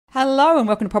Hello and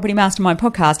welcome to Property Mastermind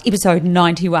Podcast, episode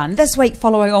 91. This week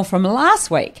following on from last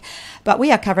week, but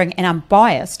we are covering an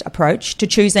unbiased approach to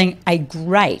choosing a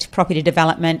great property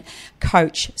development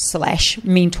coach /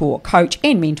 mentor, coach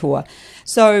and mentor.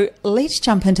 So let's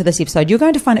jump into this episode. You're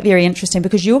going to find it very interesting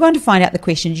because you're going to find out the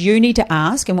questions you need to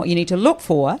ask and what you need to look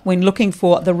for when looking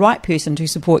for the right person to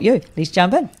support you. Let's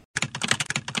jump in.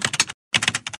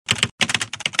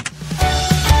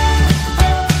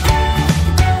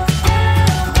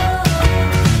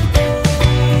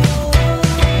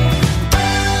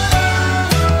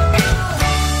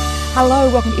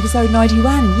 Hello, welcome to episode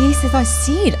 91. Yes, as I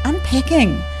said,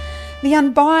 unpacking the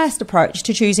unbiased approach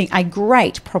to choosing a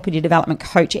great property development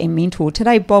coach and mentor.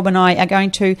 Today, Bob and I are going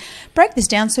to break this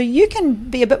down so you can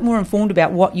be a bit more informed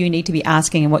about what you need to be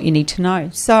asking and what you need to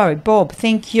know. So, Bob,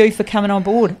 thank you for coming on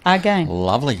board again.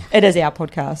 Lovely. It is our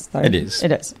podcast, though. It is.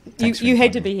 It is. You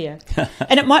had to be here.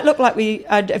 And it might look like we,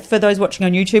 for those watching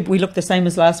on YouTube, we look the same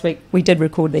as last week. We did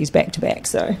record these back to back,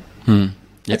 so Yep,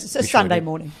 it's a Sunday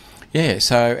morning. Yeah,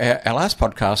 so our last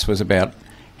podcast was about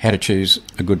how to choose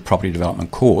a good property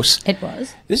development course. It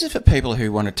was. This is for people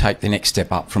who want to take the next step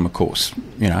up from a course,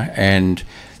 and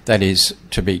that is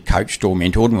to be coached or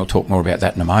mentored, and we'll talk more about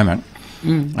that in a moment.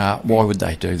 Why would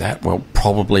they do that? Well,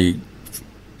 probably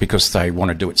because they want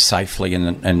to do it safely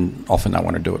and often they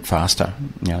want to do it faster.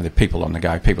 They're people on the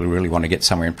go, people who really want to get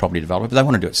somewhere in property development, but they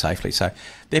want to do it safely. So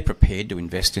they're prepared to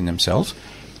invest in themselves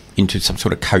into some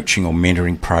sort of coaching or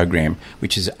mentoring program,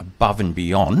 which is above and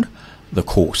beyond the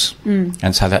course.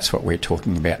 And so that's what we're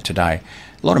talking about today.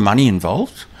 A lot of money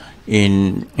involved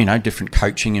in, different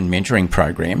coaching and mentoring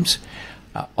programs.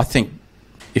 I think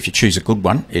if you choose a good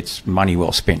one, it's money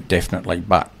well spent, definitely.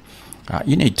 But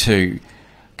you need to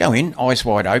go in, eyes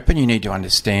wide open. You need to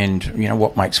understand,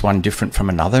 what makes one different from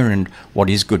another and what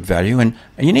is good value. And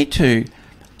you need to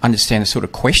understand the sort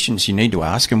of questions you need to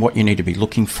ask and what you need to be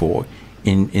looking for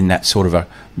in that sort of a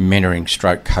mentoring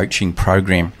stroke coaching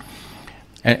program.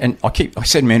 And I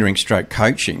said mentoring stroke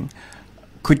coaching.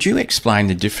 Could you explain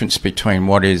the difference between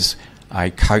what is a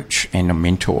coach and a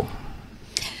mentor?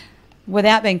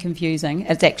 Without being confusing,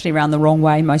 it's actually around the wrong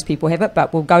way. Most people have it,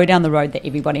 but we'll go down the road that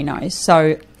everybody knows.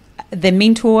 So the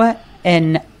mentor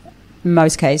in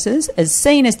most cases is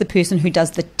seen as the person who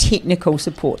does the technical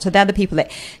support. So they're the people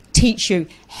that teach you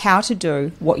how to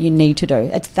do what you need to do.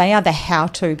 They are the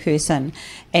how-to person,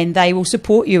 and they will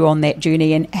support you on that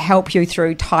journey and help you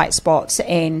through tight spots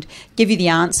and give you the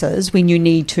answers when you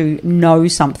need to know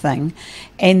something.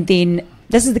 And then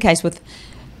this is the case with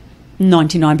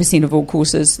 99% of all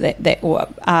courses or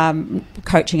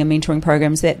coaching and mentoring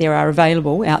programs that there are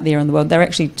available out there in the world. They're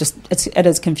actually it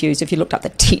is confused if you looked up the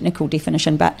technical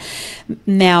definition. But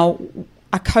now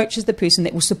a coach is the person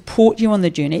that will support you on the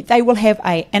journey. They will have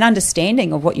an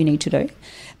understanding of what you need to do,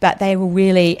 but they will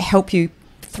really help you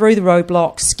through the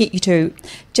roadblocks, get you to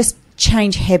just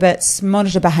change habits,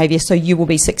 monitor behaviour so you will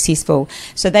be successful.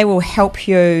 So they will help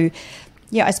you,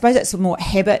 I suppose it's more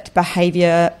habit,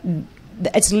 behaviour.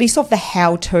 It's less of the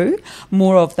how-to,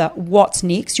 more of the what's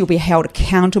next. You'll be held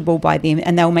accountable by them,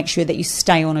 and they'll make sure that you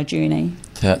stay on a journey.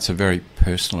 That's a very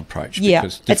personal approach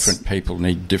because different people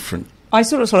need different. I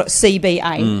sort of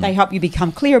CBA. They help you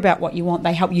become clear about what you want.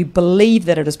 They help you believe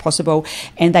that it is possible,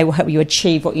 and they will help you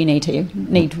achieve what you need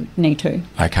to.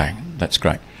 Okay, that's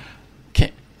great.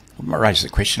 I raise the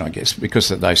question, I guess,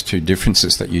 because of those two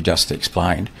differences that you just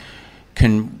explained.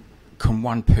 Can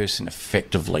one person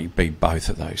effectively be both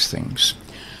of those things?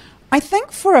 I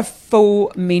think for a full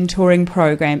mentoring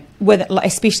program,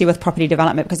 especially with property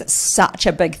development, because it's such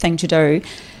a big thing to do,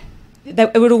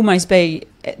 it would almost be,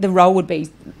 the role would be,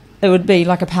 it would be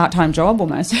like a part-time job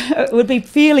almost. It would be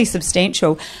fairly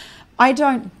substantial. I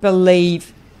don't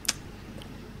believe,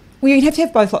 you'd have to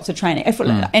have both lots of training.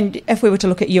 And if we were to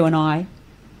look at you and I,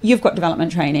 you've got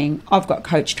development training, I've got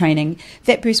coach training.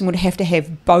 That person would have to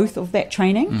have both of that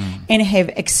training and have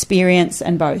experience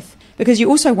in both. Because you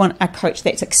also want a coach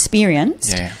that's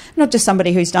experienced, not just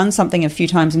somebody who's done something a few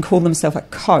times and called themselves a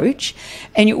coach.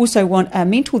 And you also want a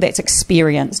mentor that's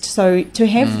experienced. So to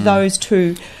have those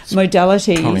two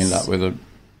modalities, probably end up with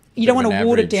you don't want a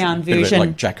watered down version,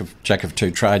 like jack of two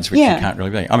trades, which you can't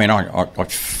really be. I mean, I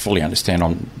fully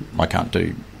understand. I can't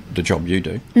do the job you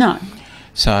do. No.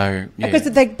 So because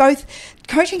they both,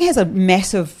 coaching has a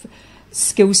massive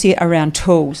skill set around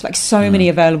tools, like so many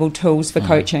available tools for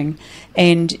coaching,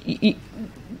 and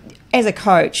as a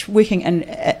coach working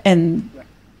in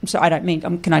so I don't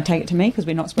mean, can I take it to me because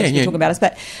we're not supposed to talk about this,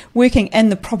 but working in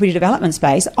the property development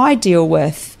space, I deal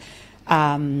with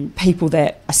people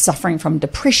that are suffering from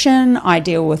depression. I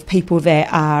deal with people that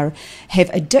have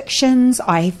addictions.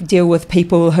 I deal with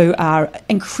people who are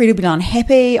incredibly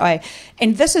unhappy.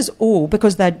 And this is all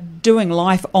because they're doing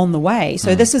life on the way.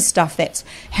 So this is stuff that's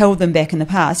held them back in the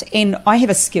past. And I have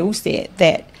a skill set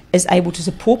that is able to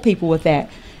support people with that.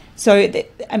 So,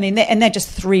 and they're just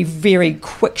three very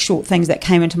quick, short things that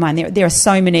came into mind. There are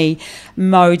so many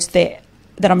modes that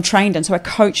I'm trained in. So a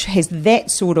coach has that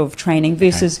sort of training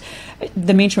versus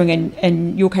the mentoring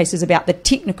in your case is about the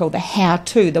technical, the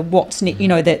how-to, the what's next,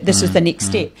 that this is the next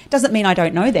step. Doesn't mean I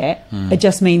don't know that. It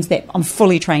just means that I'm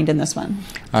fully trained in this one.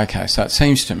 Okay, so it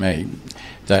seems to me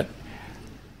that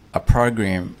a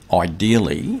program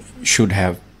ideally should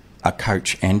have a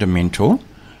coach and a mentor,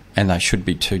 and they should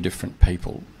be two different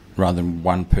people rather than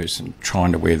one person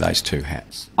trying to wear those two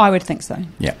hats. I would think so.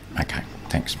 Yeah, okay,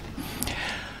 thanks.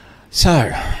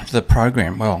 So, the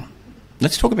program, well,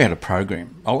 let's talk about a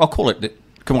program. I'll call it,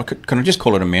 can I just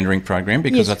call it a mentoring program?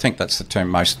 Because I think that's the term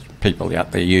most people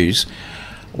out there use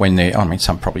when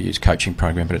some probably use coaching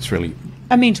program, but it's really...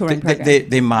 A mentoring program.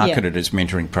 They're marketed as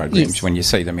mentoring programs when you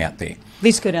see them out there.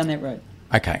 Let's go down that road.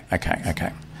 Okay.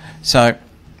 So,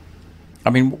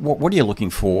 what are you looking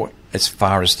for as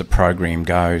far as the program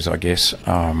goes, I guess?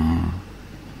 Well,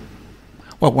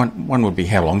 one would be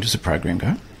how long does the program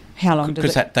go? How long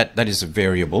does it? Because that is a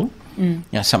variable.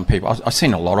 Some people, I've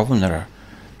seen a lot of them that are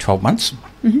 12 months.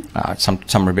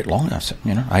 Some are a bit longer,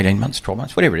 18 months, 12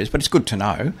 months, whatever it is. But it's good to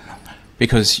know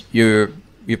because you're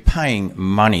paying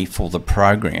money for the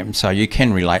program, so you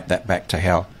can relate that back to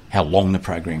how long the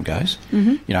program goes.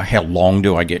 How long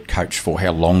do I get coached for?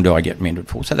 How long do I get mentored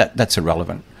for? So that's a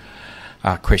relevant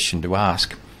question to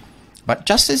ask. But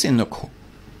just as in the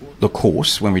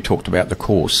course, when we talked about the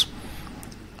course,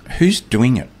 who's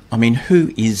doing it?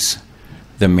 Who is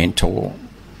the mentor?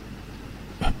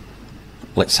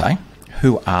 Let's say,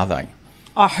 who are they?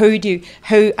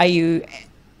 Who are you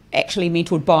actually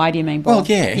mentored by? Do you mean by? Well,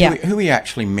 who are you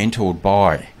actually mentored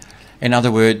by? In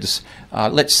other words,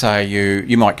 let's say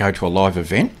you might go to a live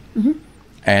event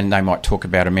and they might talk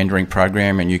about a mentoring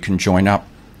program and you can join up.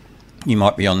 You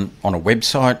might be on a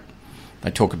website.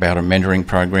 They talk about a mentoring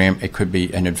program. It could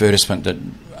be an advertisement that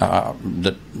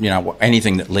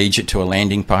anything that leads you to a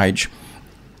landing page.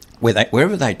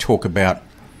 Wherever they talk about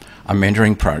a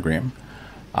mentoring program,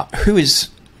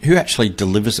 who actually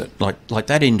delivers it? Like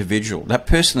that individual, that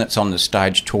person that's on the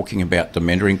stage talking about the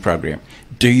mentoring program.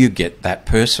 Do you get that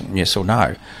person? Yes or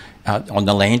no? On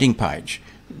the landing page,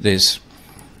 there's,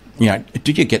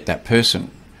 do you get that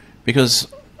person? Because,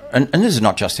 and this is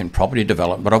not just in property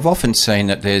development, but I've often seen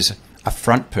that there's a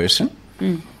front person.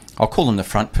 I'll call them the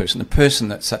front person, the person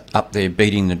that's up there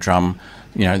beating the drum.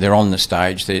 They're on the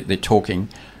stage, they're talking.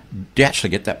 Do you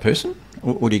actually get that person,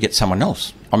 or do you get someone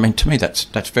else? To me,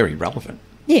 that's very relevant.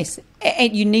 Yes,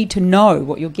 and you need to know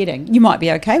what you're getting. You might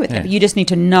be okay with it, but you just need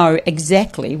to know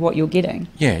exactly what you're getting.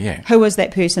 Yeah. Who is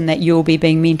that person that you'll be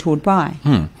being mentored by?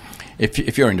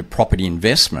 If you're into property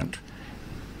investment,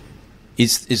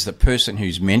 is the person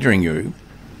who's mentoring you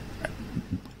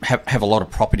have a lot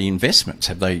of property investments?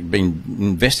 Have they been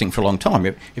investing for a long time?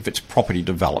 If it's property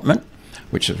development,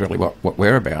 which is really what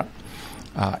we're about,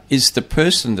 is the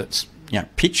person that's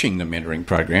pitching the mentoring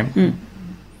program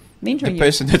mentoring the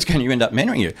person that's going to end up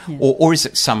mentoring you, or is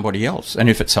it somebody else? And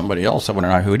if it's somebody else, I want to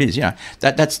know who it is. I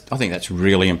think that's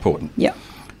really important. Yeah,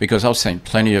 because I've seen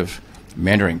plenty of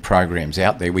mentoring programs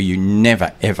out there where you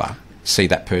never ever see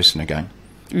that person again.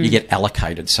 You get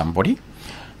allocated somebody.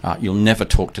 You'll never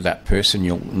talk to that person.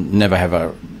 You'll never have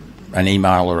an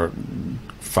email or a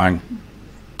phone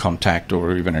contact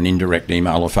or even an indirect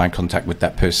email or phone contact with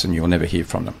that person. You'll never hear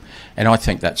from them. And I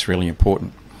think that's really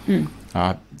important.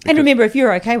 And remember, if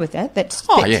you're okay with that, that's...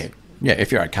 yeah,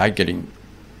 if you're okay getting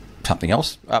something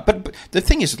else. But the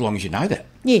thing is, as long as you know that.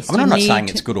 Yes. I'm not saying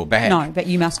it's good or bad. No, but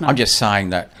you must know. I'm just saying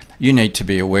that you need to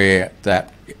be aware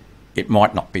that it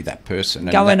might not be that person.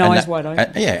 Go and eyes wide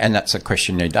open. And that's a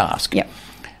question you need to ask. Yep.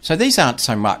 So these aren't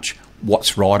so much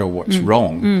what's right or what's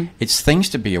wrong. It's things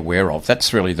to be aware of.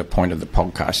 That's really the point of the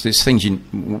podcast. There's things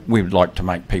we would like to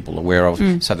make people aware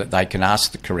of so that they can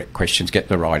ask the correct questions, get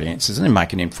the right answers, and then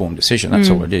make an informed decision. That's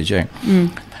all it is,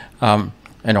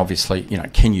 and obviously,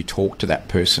 can you talk to that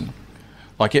person?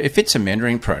 Like if it's a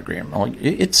mentoring program,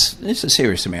 it's a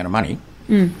serious amount of money.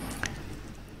 Do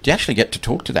you actually get to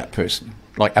talk to that person,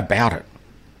 about it?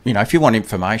 If you want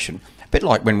information, a bit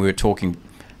like when we were talking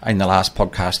in the last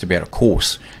podcast about a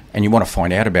course, and you want to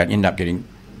find out about it, you end up getting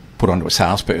put onto a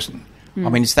salesperson.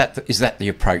 Is that the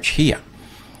approach here?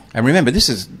 And remember, this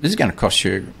is going to cost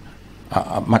you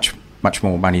much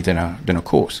more money than a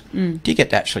course. Do you get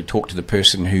to actually talk to the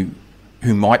person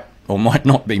who might or might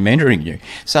not be mentoring you.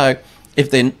 So if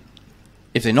they're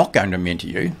not going to mentor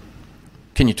you,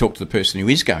 can you talk to the person who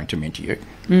is going to mentor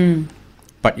you?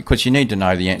 But because you need to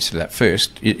know the answer to that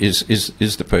first, is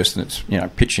the person that's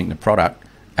pitching the product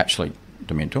actually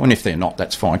the mentor? And if they're not,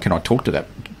 that's fine. Can I talk to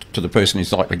the person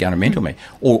who's likely going to mentor me?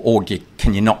 Or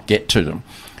can you not get to them?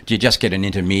 Do you just get an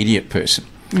intermediate person?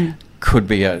 Could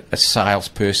be a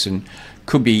salesperson,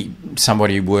 could be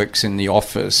somebody who works in the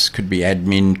office, could be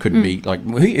admin, could be like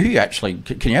who actually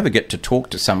can you ever get to talk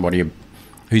to somebody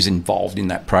who's involved in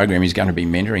that program who's going to be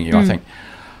mentoring you? I think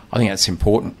that's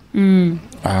important.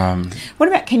 What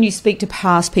about, can you speak to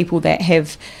past people that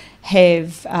have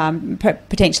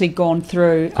potentially gone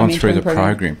through the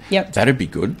program? Yep, that'd be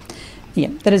good. Yeah,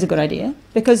 that is a good idea,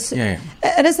 because it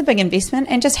is a big investment,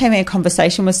 and just having a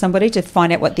conversation with somebody to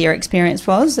find out what their experience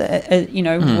was,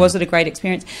 was it a great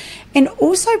experience? And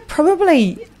also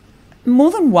probably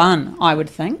more than one, I would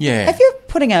think. Yeah. If you're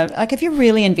if you're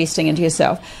really investing into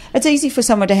yourself, it's easy for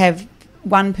someone to have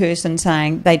one person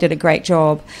saying they did a great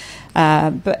job,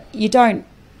 but you don't.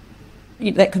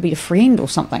 That could be a friend or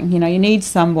something. You need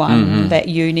someone that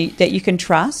you can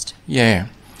trust. Yeah,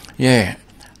 yeah.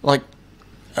 Like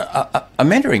a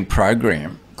mentoring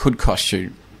program could cost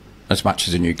you as much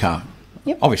as a new car.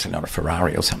 Yep. Obviously not a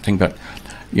Ferrari or something, but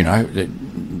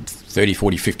 30,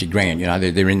 40, 50 grand.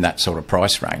 They're in that sort of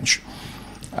price range.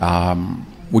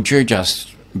 Would you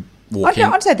just walk in?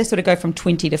 I'd say they sort of go from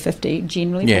 20 to 50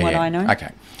 generally, from what I know.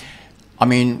 Okay. I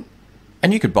mean,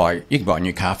 and you could buy a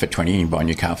new car for 20 and you can buy a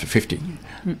new car for 50.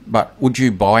 But would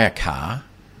you buy a car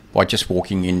by just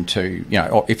walking into,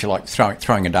 or if you like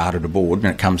throwing a dart at a board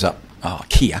and it comes up,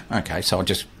 Kia, okay, so I'll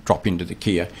just drop into the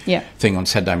Kia thing on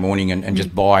Saturday morning and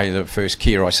just buy the first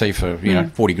Kia I see for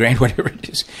 40 grand, whatever it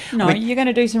is. No, you're going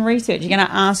to do some research. You're going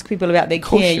to ask people about their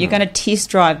Kia. You're going to test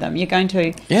drive them. You're going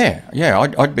to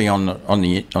I'd be on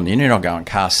the internet. I'd go on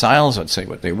car sales. I'd see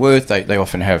what they're worth. They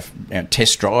often have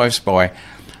test drives by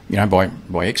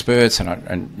experts,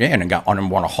 and go on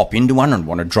and want to hop into one and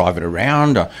want to drive it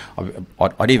around.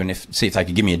 I'd even see if they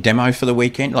could give me a demo for the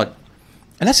weekend. And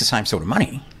that's the same sort of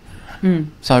money.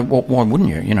 So why wouldn't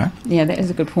you? Yeah, that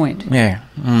is a good point. Yeah,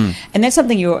 and that's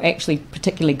something you're actually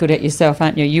particularly good at yourself,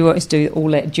 aren't you? You always do all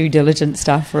that due diligence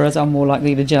stuff, whereas I'm more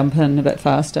likely to jump in a bit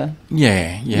faster.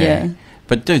 Yeah.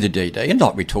 But do the DD, and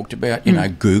like we talked about,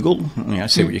 Google,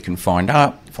 see what you can find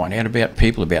out about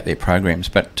people, about their programs.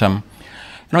 But and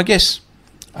I guess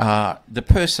the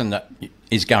person that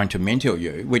is going to mentor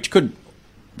you, which could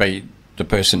be the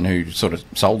person who sort of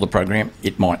sold the program,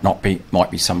 it might not be,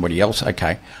 might be somebody else.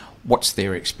 Okay. What's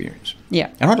their experience?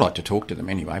 Yeah. And I'd like to talk to them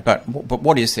anyway, but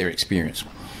what is their experience?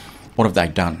 What have they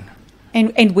done?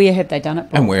 And where have they done it?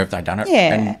 And where have they done it?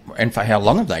 Yeah. And for how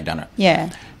long have they done it? Yeah.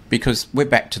 Because we're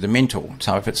back to the mentor.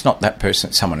 So if it's not that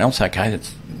person, it's someone else, okay,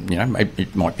 that's,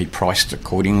 it might be priced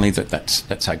accordingly,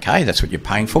 that's okay, that's what you're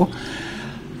paying for.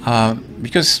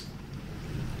 Because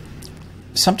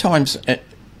sometimes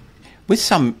with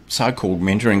some so-called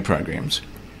mentoring programs,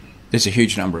 there's a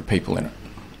huge number of people in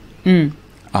it.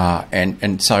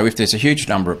 And so if there's a huge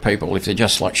number of people, if they're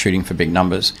just like shooting for big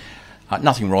numbers,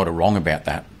 nothing right or wrong about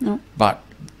that. No. But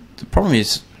the problem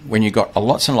is when you've got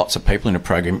lots and lots of people in a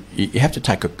program, you have to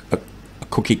take a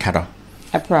cookie cutter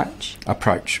approach.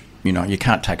 You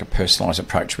can't take a personalised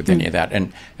approach with any of that.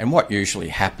 And what usually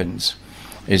happens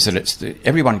is that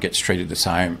everyone gets treated the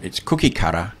same. It's cookie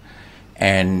cutter,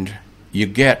 and you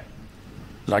get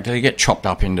they get chopped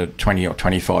up into 20 or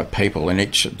 25 people, and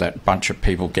each of that bunch of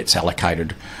people gets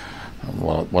allocated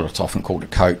what it's often called a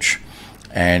coach,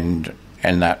 and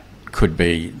that could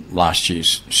be last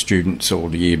year's students or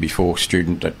the year before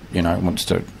student that wants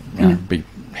to be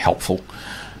helpful.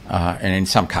 And in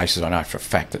some cases, I know for a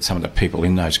fact that some of the people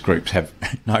in those groups have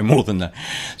no more than the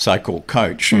so-called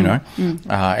coach,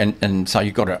 and so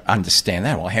you've got to understand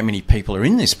that. Well, how many people are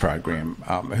in this program?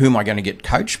 Who am I going to get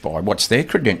coached by? What's their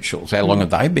credentials? How long have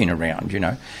they been around?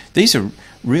 These are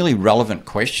really relevant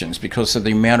questions because of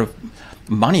the amount of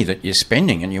money that you're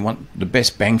spending, and you want the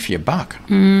best bang for your buck.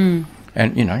 And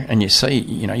and you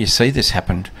see this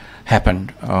happen.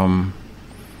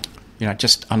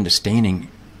 Just understanding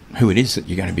who it is that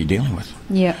you're going to be dealing with.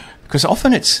 Yeah. Because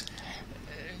often it's,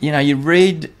 you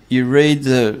read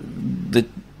the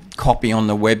copy on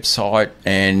the website,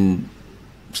 and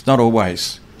it's not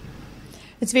always.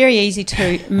 It's very easy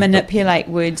to manipulate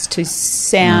words to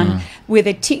sound where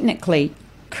they're technically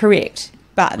correct,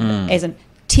 but as in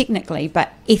technically,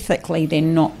 but ethically they're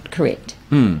not correct.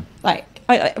 Like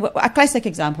a classic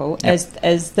example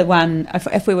is the one.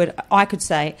 I could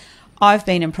say, I've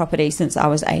been in property since I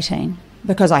was 18.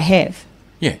 Because I have.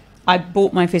 Yeah. I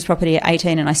bought my first property at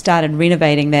 18 and I started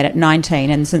renovating that at 19,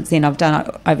 and since then I've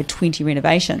done over 20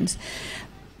 renovations.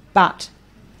 But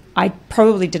I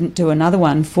probably didn't do another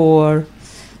one for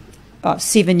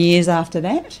 7 years after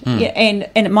that. Yeah,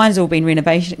 and mine's all been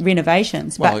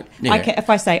renovations. Well, but if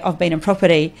I say I've been in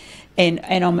property and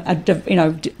I'm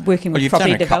working with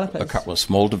property developers. A couple of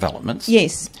small developments.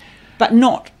 Yes, but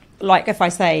not like if I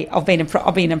say I've been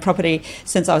in property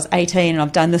since I was 18 and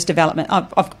I've done this development.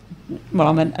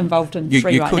 I'm involved in 3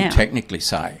 right now. You could technically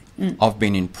say I've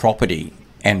been in property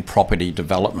and property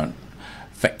development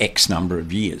for X number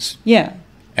of years. Yeah.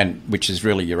 And which is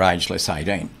really your age, less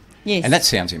 18. Yes. And that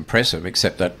sounds impressive,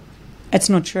 except that... It's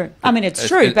not true. I mean, it's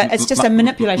true, but it's just a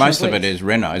manipulation. Most of it is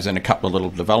renos and a couple of little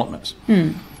developments.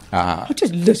 Not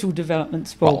just little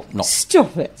developments, Paul. Well,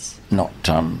 stop it. Not,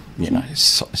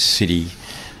 city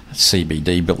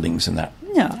CBD buildings and that.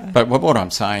 No. But what I'm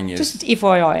saying is... Just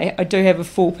FYI, I do have a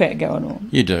full pack going on.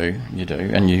 You do.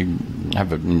 And you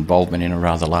have an involvement in a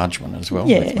rather large one as well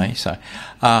with me. So,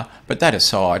 but that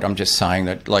aside, I'm just saying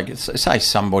that, like, say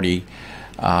somebody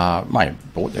may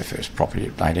have bought their first property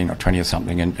at 18 or 20 or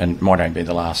something, and might only be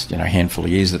the last handful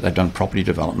of years that they've done property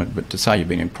development. But to say you've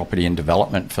been in property and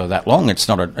development for that long, it's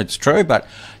true, but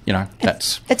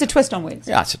that's... It's a twist on words.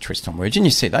 Yeah, it's a twist on words. And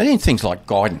you see that in things like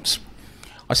guidance.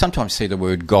 I sometimes see the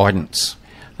word guidance.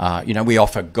 We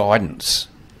offer guidance.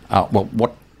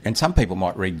 And some people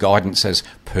might read guidance as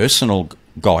personal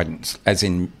guidance, as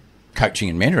in coaching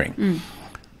and mentoring.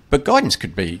 But guidance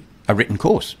could be a written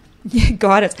course. Yeah,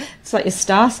 guidance. It's like a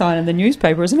star sign in the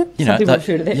newspaper, isn't it? Some people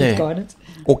refer to that as guidance.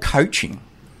 Or coaching.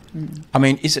 I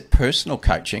mean, is it personal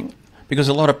coaching? Because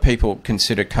a lot of people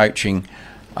consider coaching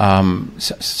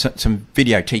some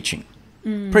video teaching,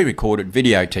 pre-recorded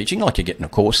video teaching, like you get in a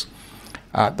course.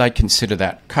 They consider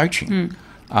that coaching.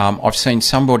 I've seen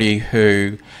somebody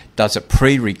who does a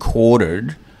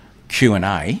pre-recorded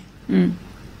Q&A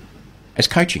as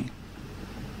coaching.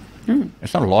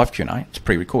 It's not a live Q&A, it's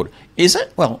pre-recorded. Is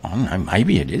it? Well, I don't know,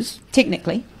 maybe it is.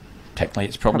 Technically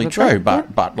it's probably true,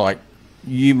 but like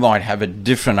you might have a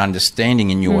different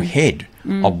understanding in your head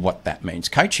of what that means.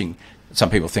 Coaching, some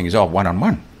people think is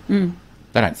one-on-one.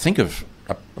 They don't think of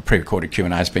a pre-recorded Q&A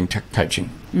as being coaching.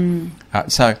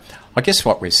 So I guess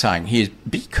what we're saying here is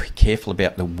be careful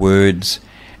about the words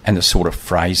and the sort of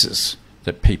phrases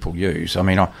that people use. I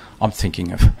mean, I'm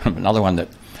thinking of another one that,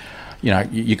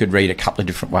 you could read a couple of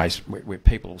different ways where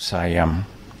people say,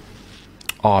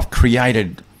 I've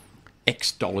created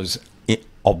X dollars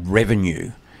of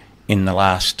revenue in the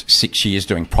last 6 years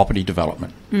doing property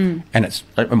development. And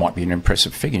it might be an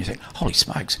impressive figure. You think, holy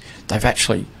smokes, they've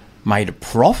actually made a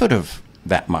profit of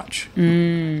that much.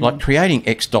 Like creating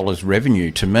X dollars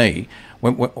revenue to me,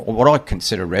 what I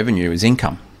consider revenue is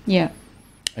income. Yeah.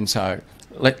 And so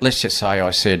let's just say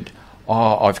I said,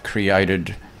 I've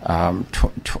created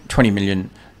 $20 million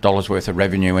worth of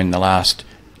revenue in the last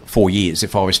 4 years,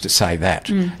 if I was to say that.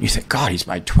 You think, God, he's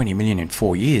made 20 million in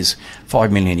 4 years,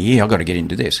 5 million a year, I've got to get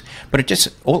into this. But it just,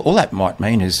 all that might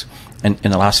mean is, in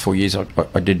the last 4 years, I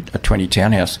did a 20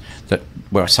 townhouse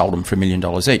where I sold them for $1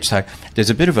 million each. So there's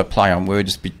a bit of a play on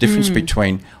words, difference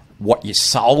between what you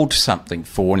sold something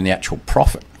for and the actual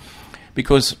profit.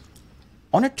 Because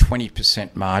on a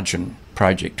 20% margin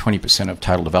project, 20% of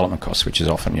total development costs, which is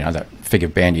often, that figure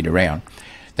bandied around,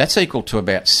 that's equal to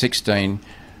about 16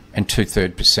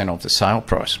 2/3% of the sale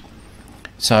price.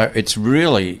 So it's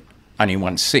really only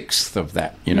 1/6 of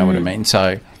that, you know what I mean?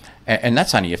 So, and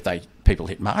that's only if people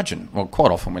hit margin. Well,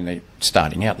 quite often when they're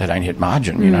starting out, they don't hit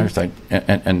margin, if they,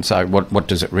 and so what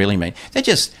does it really mean? They're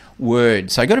just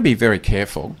words. So you've got to be very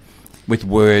careful with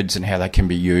words and how they can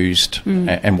be used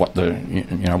and what the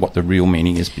what the real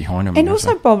meaning is behind them. And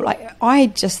also, Bob, I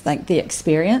just think the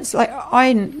experience, I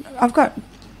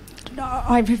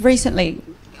recently,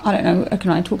 I don't know,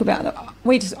 can I talk about it?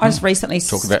 I just recently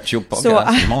talk about your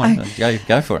podcast. Mine.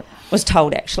 Go for it. Was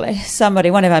told actually,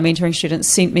 one of our mentoring students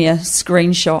sent me a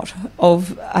screenshot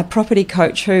of a property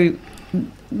coach who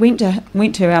went to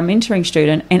our mentoring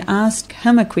student and asked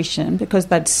him a question because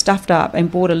they'd stuffed up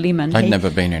and bought a lemon. They'd never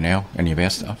been in any of our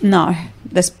stuff. No,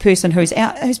 this person who's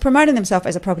promoting themselves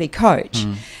as a property coach,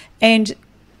 and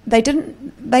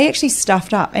they actually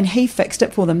stuffed up and he fixed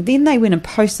it for them. Then they went and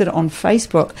posted it on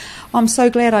Facebook. I'm so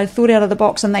glad I thought out of the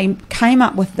box, and they came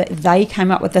up with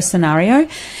this scenario.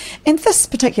 And this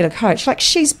particular coach,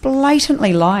 she's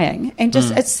blatantly lying, and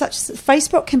just it's such,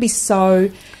 Facebook can be so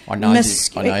I know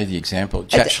the example.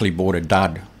 She actually bought a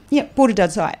dud. Yeah, bought a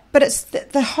dud site. But it's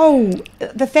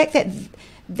the fact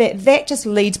that just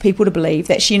leads people to believe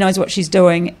that she knows what she's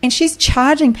doing, and she's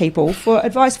charging people for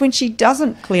advice when she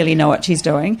doesn't clearly know what she's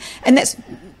doing. And that's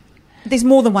there's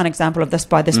more than one example of this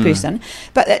by this person,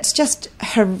 but it's just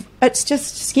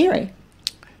scary.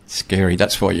 Scary.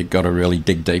 That's why you've got to really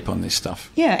dig deep on this stuff.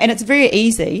 Yeah, and it's very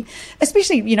easy,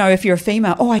 especially, if you're a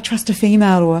female. Oh, I trust a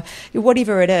female, or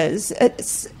whatever it is.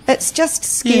 It's just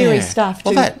scary stuff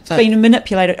to be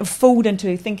manipulated, fooled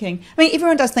into thinking. I mean,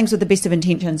 everyone does things with the best of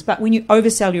intentions, but when you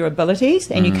oversell your abilities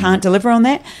and you can't deliver on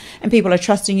that, and people are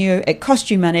trusting you, it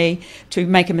costs you money to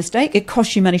make a mistake. It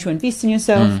costs you money to invest in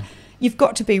yourself. You've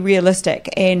got to be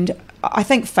realistic. And I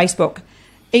think Facebook,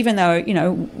 even though,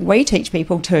 we teach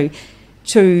people to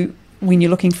when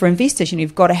you're looking for investors,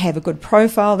 you've got to have a good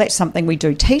profile. That's something we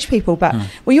do teach people, but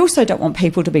we also don't want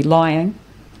people to be lying.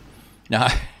 No.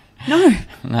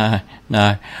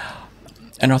 And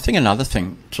I think another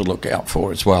thing to look out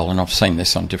for as well, and I've seen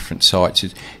this on different sites,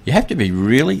 is you have to be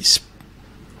really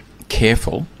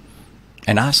careful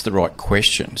and ask the right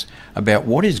questions about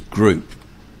what is group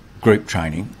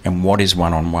training and what is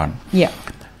one-on-one. Yeah.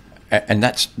 And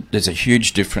there's a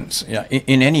huge difference.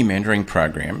 In any mentoring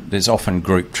program, there's often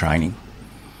group training.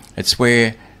 It's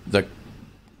where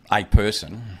a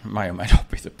person, may or may not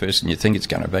be the person you think it's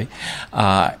going to be,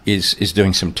 is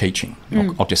doing some teaching.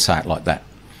 I'll just say it like that.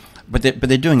 But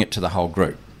they're doing it to the whole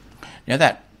group.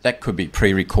 That could be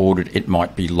pre-recorded. It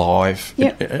might be live.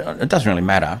 Yep. It doesn't really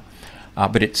matter.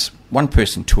 But it's one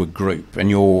person to a group, and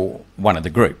you're one of the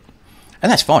group.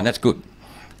 And that's fine. That's good.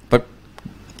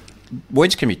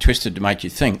 Words can be twisted to make you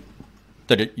think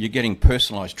that you're getting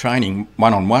personalised training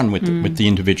one-on-one with the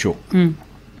individual.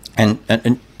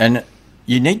 And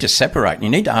you need to separate. You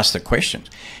need to ask the questions.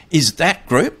 Is that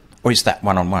group or is that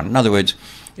one-on-one? In other words,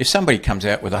 if somebody comes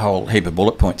out with a whole heap of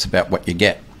bullet points about what you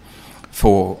get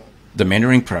for the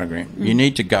mentoring program, you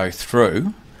need to go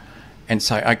through and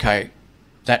say, okay,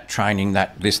 that training,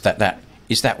 that, is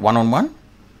that one-on-one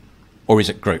or is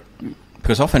it group?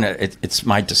 Because often it's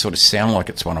made to sort of sound like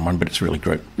it's one-on-one, but it's really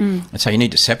group. And so you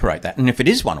need to separate that. And if it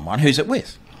is one-on-one, who's it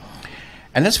with?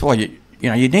 And that's why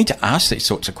you need to ask these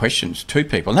sorts of questions to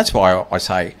people. And that's why I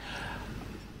say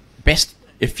best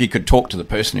if you could talk to the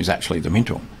person who's actually the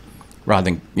mentor rather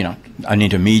than, an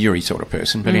intermediary sort of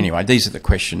person. But anyway, these are the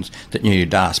questions that you need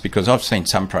to ask, because I've seen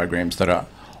some programs that are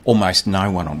almost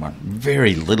no one-on-one,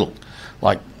 very little,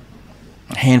 like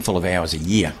a handful of hours a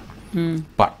year.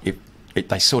 But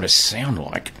they sort of sound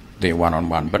like they're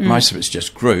one-on-one, but most of it's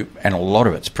just group, and a lot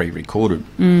of it's pre-recorded.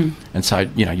 And so,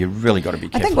 you've really got to be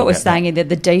careful. I think what we're saying is that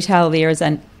the detail there is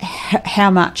in how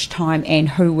much time and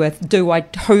who with,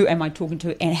 who am I talking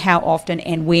to, and how often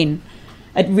and when.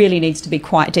 It really needs to be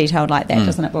quite detailed like that,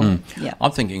 doesn't it, Bob? Yeah.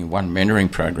 I'm thinking of one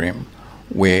mentoring program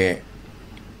where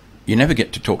you never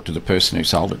get to talk to the person who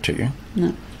sold it to you.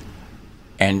 No.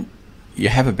 And you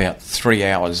have about 3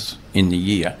 hours in the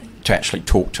year to actually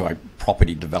talk to a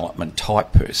property development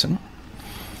type person,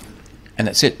 and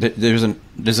that's it.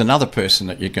 There's another person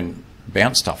that you can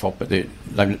bounce stuff off, but they're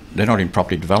not in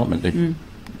property development. They're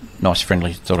nice,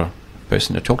 friendly sort of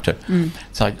person to talk to.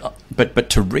 So, but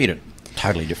to read it,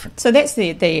 totally different. So that's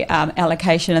the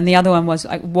allocation, and the other one was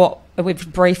what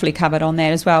we've briefly covered on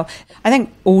that as well. I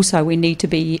think also we need to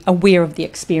be aware of the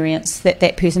experience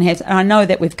that person has, and I know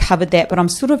that we've covered that, but I'm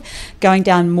sort of going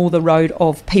down more the road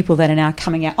of people that are now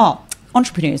coming out.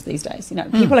 Entrepreneurs these days,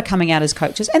 people are coming out as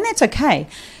coaches, and that's okay.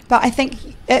 But I think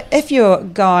if you're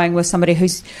going with somebody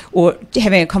or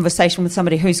having a conversation with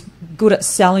somebody who's good at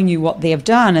selling you what they've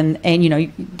done, and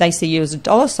they see you as a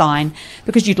dollar sign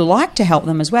because you'd like to help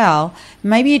them as well,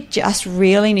 maybe you just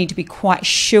really need to be quite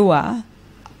sure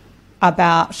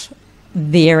about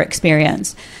their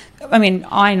experience. I mean,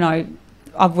 I know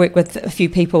I've worked with a few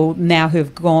people now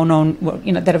who've gone on,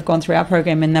 that have gone through our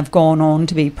program, and they've gone on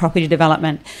to be property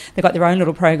development. They've got their own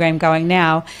little program going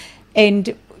now,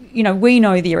 and we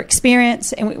know their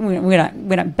experience, and we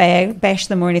don't bash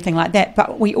them or anything like that.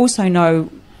 But we also know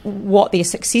what their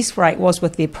success rate was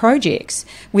with their projects,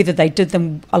 whether they did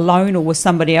them alone or with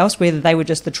somebody else, whether they were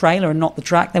just the trailer and not the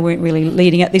truck, they weren't really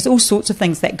leading it. There's all sorts of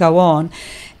things that go on.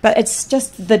 But it's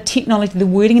just the technology, the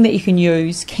wording that you can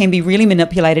use can be really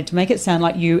manipulated to make it sound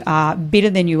like you are better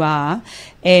than you are.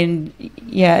 And,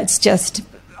 it's just,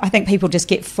 I think people just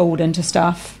get fooled into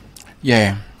stuff.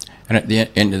 Yeah. And at the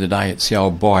end of the day, it's the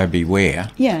old buyer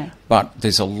beware. Yeah. But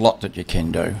there's a lot that you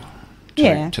can do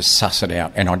to suss it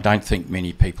out. And I don't think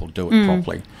many people do it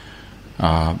properly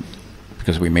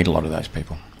because we meet a lot of those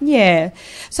people. Yeah.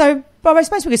 So, Bob, I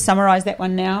suppose we could summarise that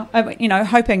one now.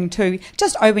 Hoping to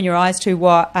just open your eyes to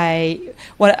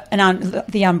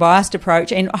the unbiased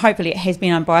approach, and hopefully it has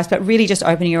been unbiased, but really just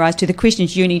opening your eyes to the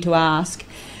questions you need to ask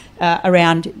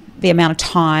around the amount of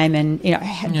time and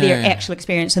their actual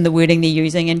experience and the wording they're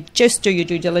using, and just do your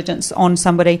due diligence on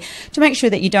somebody to make sure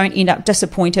that you don't end up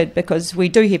disappointed, because we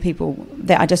do hear people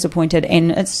that are disappointed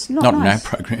and it's not nice. in our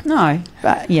program. No,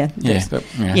 but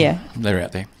they're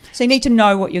out there. So you need to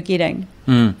know what you're getting.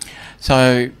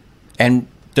 So, and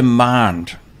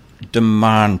demand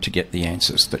to get the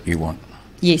answers that you want.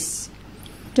 Yes.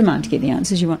 Demand to get the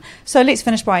answers you want. So let's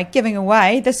finish by giving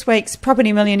away this week's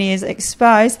Property Millionaires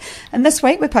Exposed. And this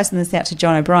week we're posting this out to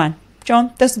John O'Brien.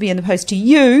 John, this will be in the post to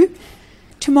you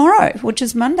tomorrow, which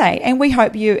is Monday. And we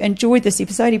hope you enjoyed this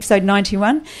episode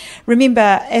 91.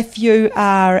 Remember, if you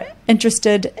are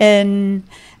interested in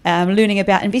learning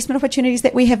about investment opportunities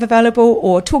that we have available,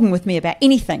 or talking with me about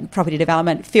anything property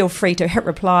development, feel free to hit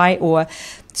reply or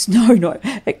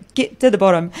get to the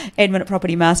bottom,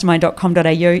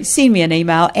 admin@propertymastermind.com.au, send me an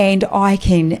email and I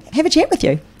can have a chat with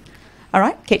you. All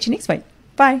right, catch you next week.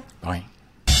 Bye. Bye.